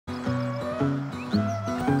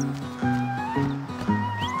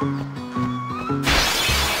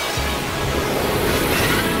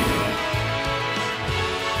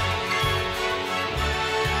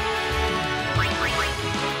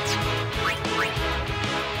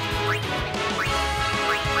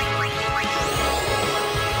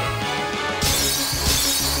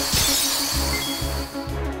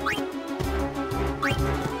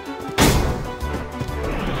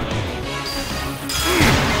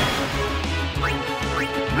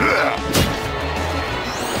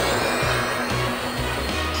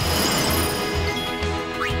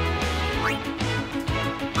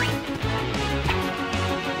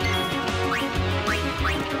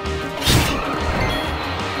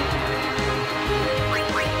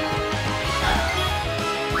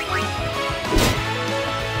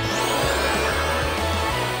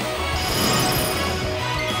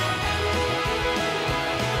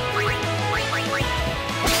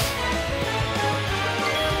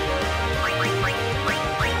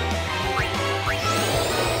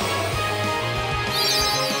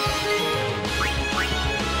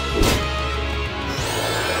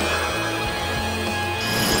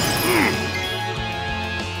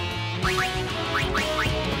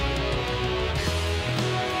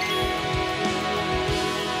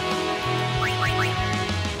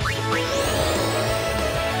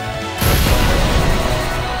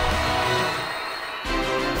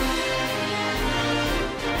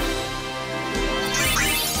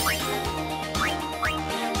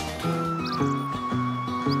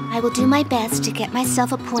I will do my best to get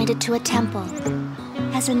myself appointed to a temple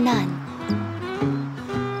as a nun.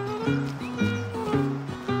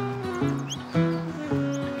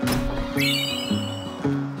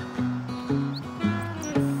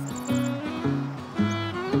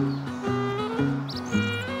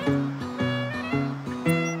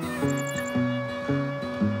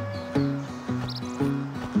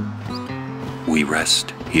 We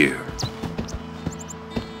rest here.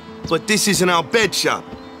 But this isn't our bed shop.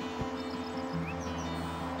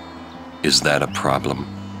 Is that a problem?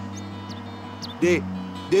 They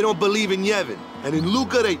don't believe in Yevon. And in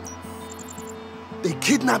Luca, they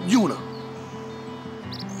kidnapped Yuna.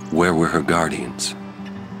 Where were her guardians?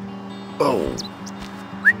 Oh.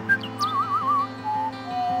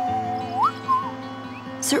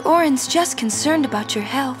 Sir Orin's just concerned about your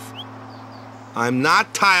health. I'm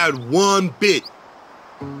not tired one bit.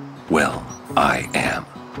 Well, I am.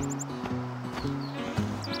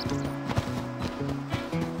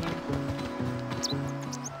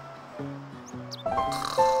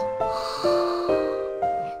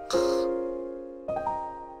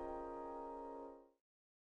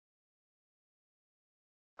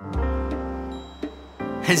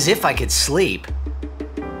 As if I could sleep.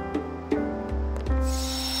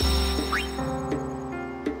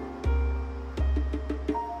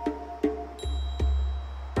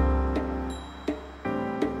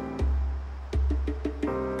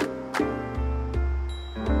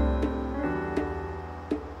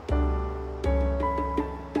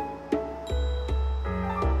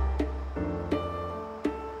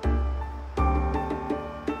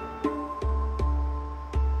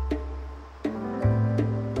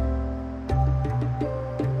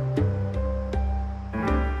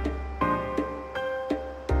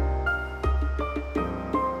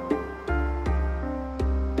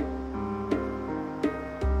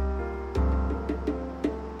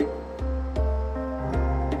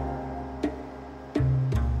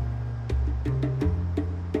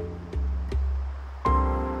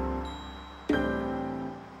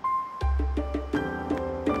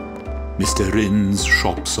 Mr. Rin's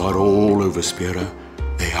shops are all over Spira.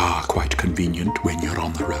 They are quite convenient when you're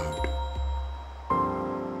on the road.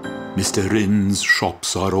 Mr. Rin's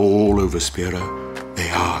shops are all over Spira. They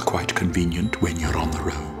are quite convenient when you're on the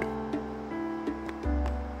road.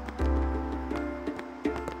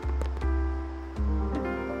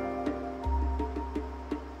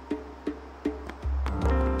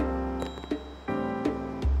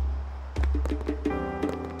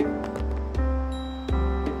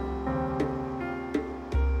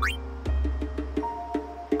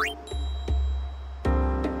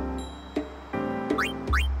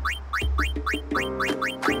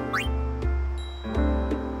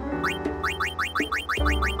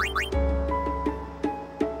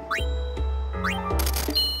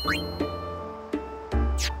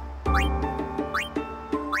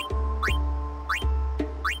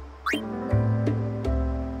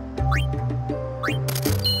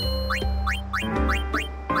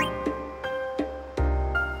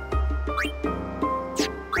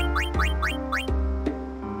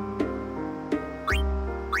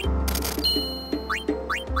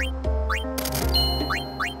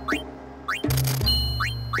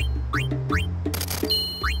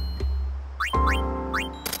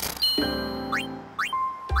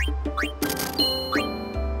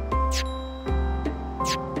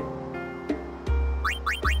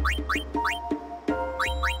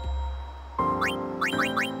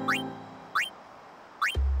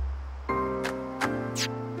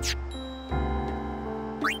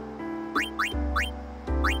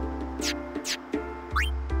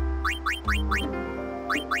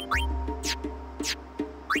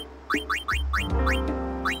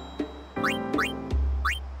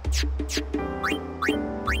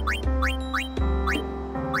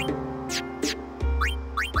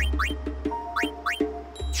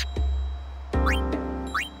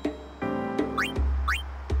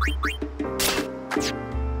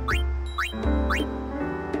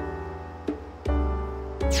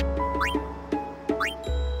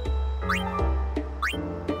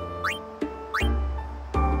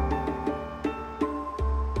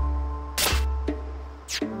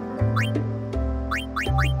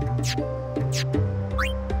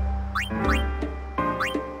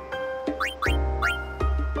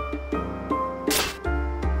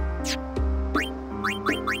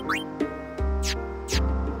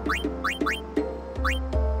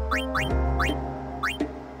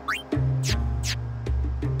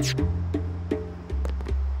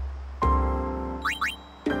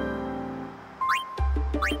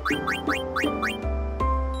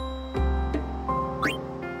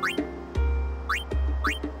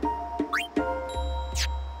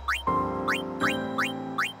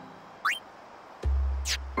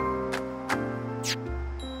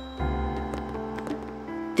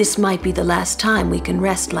 This might be the last time we can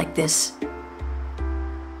rest like this.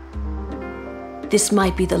 This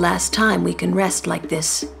might be the last time we can rest like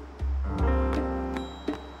this.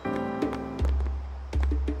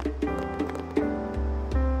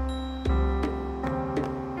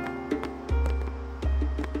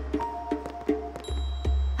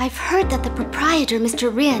 I've heard that the proprietor,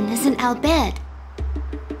 Mr. Rin, is in Al Bhed.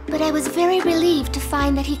 But I was very relieved to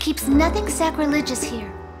find that he keeps nothing sacrilegious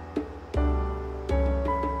here.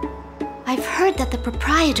 I've heard that the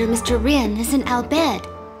proprietor, Mr. Rin, is in Al Bhed.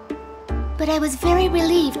 But I was very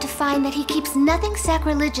relieved to find that he keeps nothing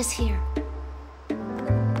sacrilegious here.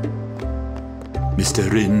 Mr.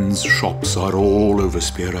 Rin's shops are all over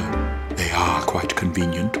Spira. They are quite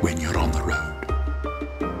convenient when you're on the road.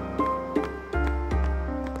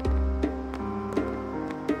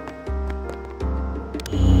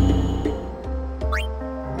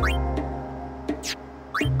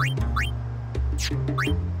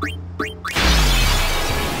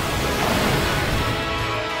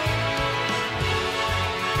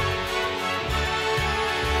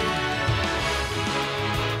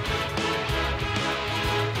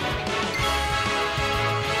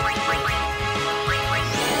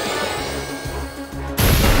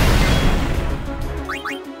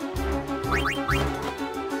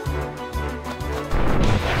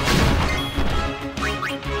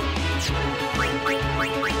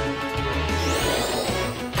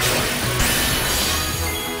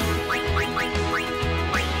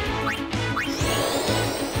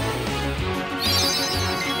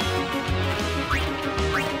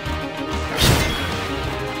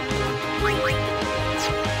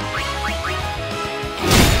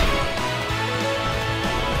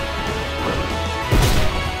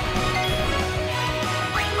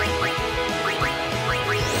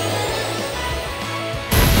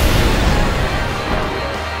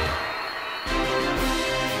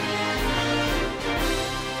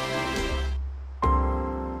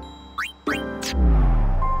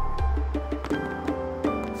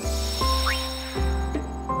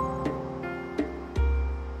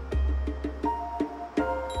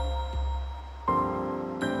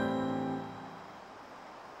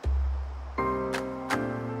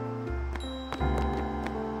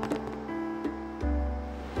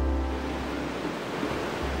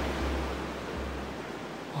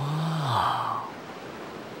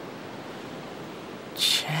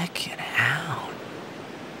 Check it out.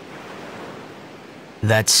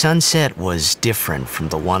 That sunset was different from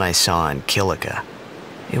the one I saw in Kilika.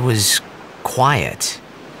 It was quiet,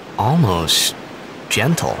 almost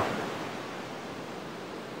gentle.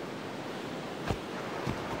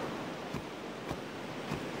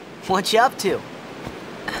 What you up to?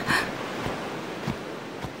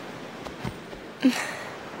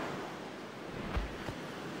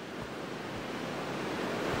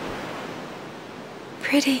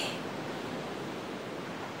 Pretty.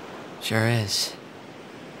 Sure is.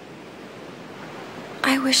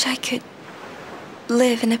 I wish I could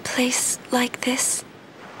live in a place like this.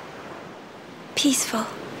 Peaceful.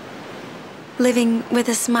 Living with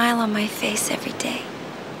a smile on my face every day.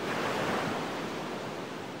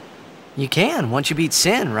 You can once you beat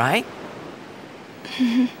Sin, right?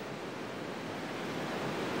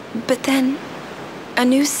 But then, a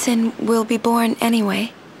new Sin will be born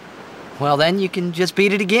anyway. Well, then you can just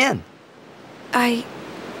beat it again. I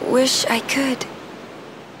wish I could.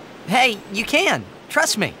 Hey, you can.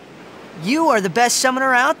 Trust me. You are the best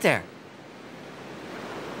summoner out there.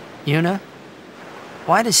 Yuna,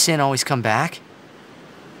 why does Sin always come back?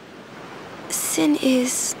 Sin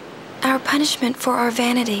is our punishment for our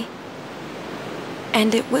vanity.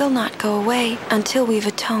 And it will not go away until we've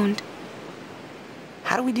atoned.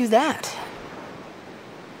 How do we do that?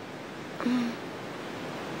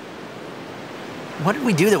 What did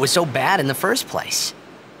we do that was so bad in the first place?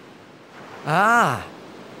 Ah,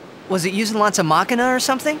 was it using lots of Machina or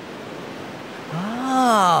something?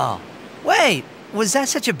 Oh, wait, was that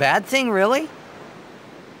such a bad thing, really?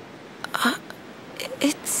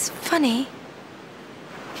 It's funny.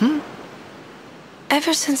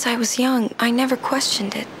 Ever since I was young, I never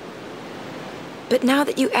questioned it. But now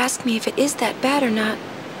that you ask me if it is that bad or not,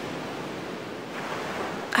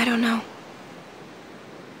 I don't know.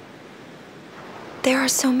 There are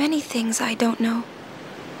so many things I don't know.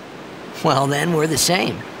 Well, then we're the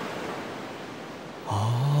same.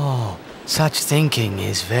 Oh, such thinking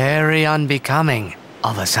is very unbecoming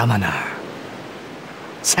of a summoner.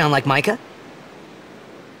 Sound like Micah?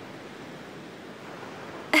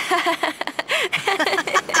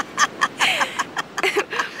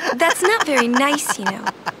 That's not very nice, you know.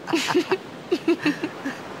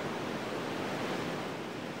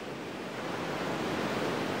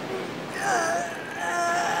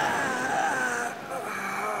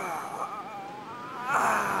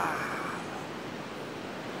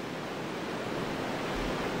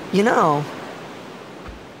 You know,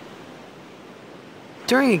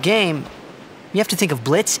 during a game, you have to think of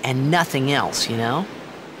Blitz and nothing else, you know?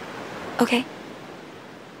 Okay.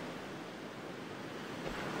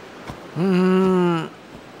 You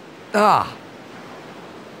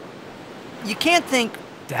can't think,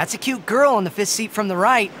 that's a cute girl on the fifth seat from the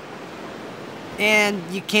right. And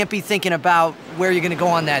you can't be thinking about where you're gonna go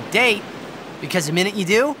on that date, because the minute you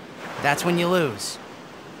do, that's when you lose.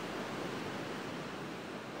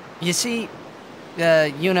 You see,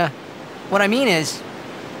 Yuna, what I mean is,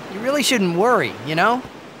 you really shouldn't worry, you know?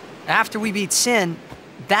 After we beat Sin,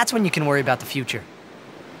 that's when you can worry about the future.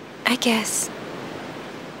 I guess.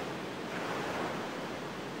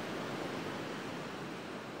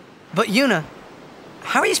 But Yuna,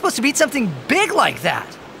 how are you supposed to beat something big like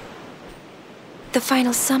that? The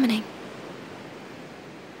final summoning.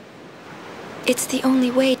 It's the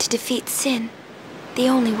only way to defeat Sin. The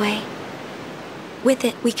only way. With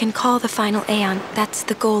it, we can call the final Aeon. That's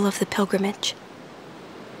the goal of the pilgrimage.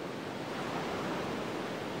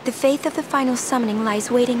 The faith of the final summoning lies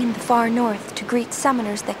waiting in the far north to greet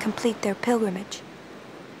summoners that complete their pilgrimage.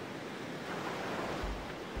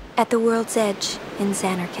 At the world's edge in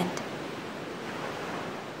Xanarkand.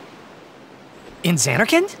 In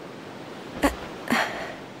Xanarkand?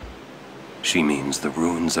 She means the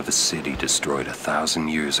ruins of a city destroyed 1,000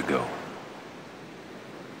 years ago.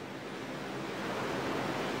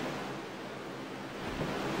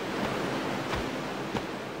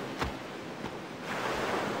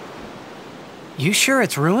 You sure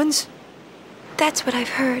it's ruins? That's what I've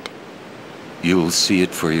heard. You'll see it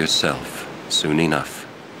for yourself soon enough.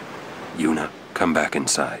 Yuna, come back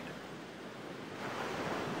inside.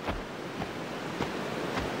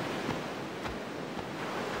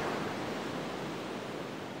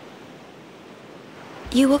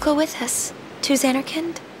 You will go with us to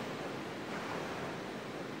Xanarkand?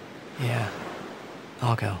 Yeah,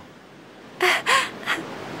 I'll go.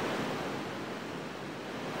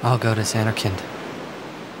 I'll go to Xanarkand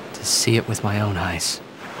to see it with my own eyes.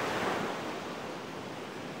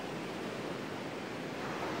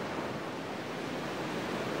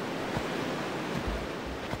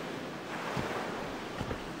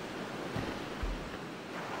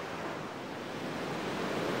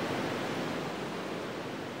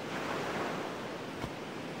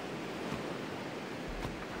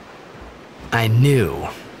 I knew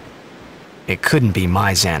it couldn't be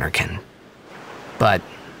my Xanarkand, but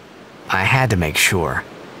I had to make sure.